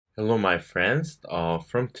Hello, my friends.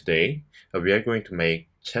 From today, we are going to make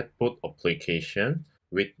chatbot application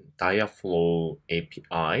with Dialogflow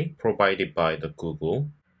API provided by the Google.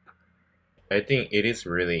 I think it is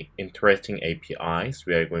really interesting APIs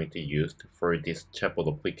we are going to use for this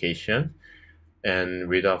chatbot application. And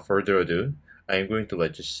without further ado, I'm going to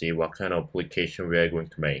let you see what kind of application we are going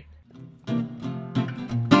to make.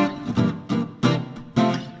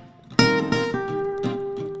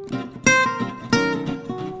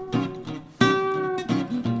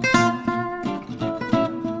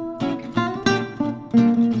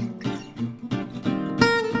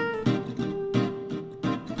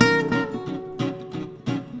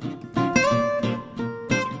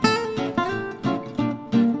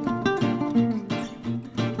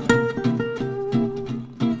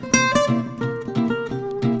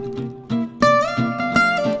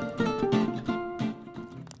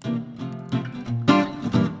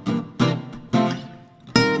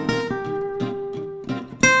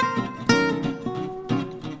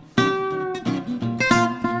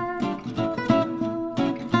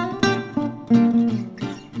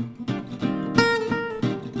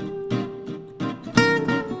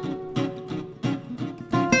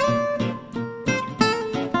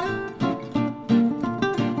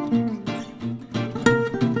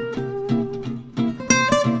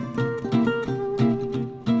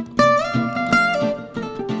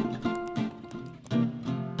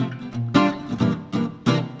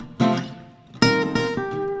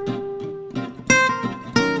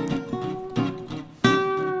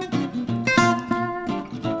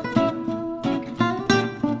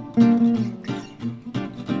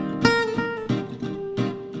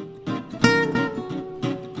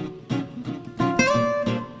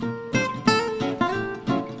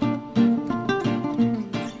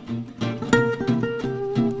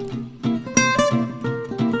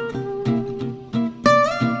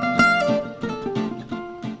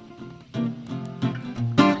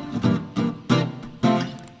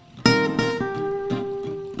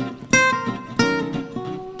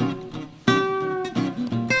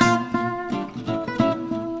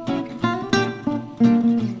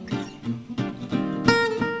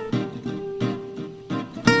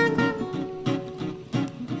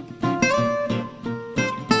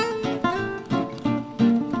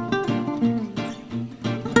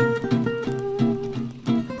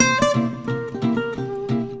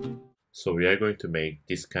 So we are going to make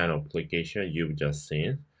this kind of application you've just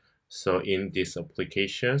seen. So in these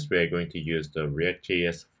applications, we are going to use the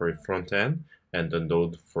React.js for front end and the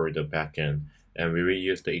Node for the back end. And we will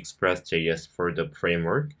use the Express.js for the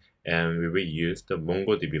framework, and we will use the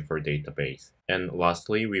MongoDB for database. And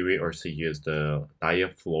lastly, we will also use the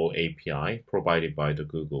Dialogflow API provided by the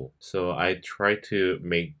Google. So I try to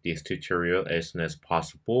make this tutorial as soon as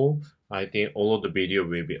possible. I think all of the video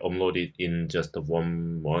will be uploaded in just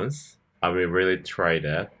 1 month. I will really try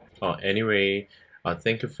that. Anyway,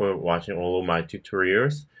 thank you for watching all of my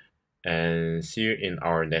tutorials and see you in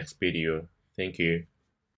our next video. Thank you.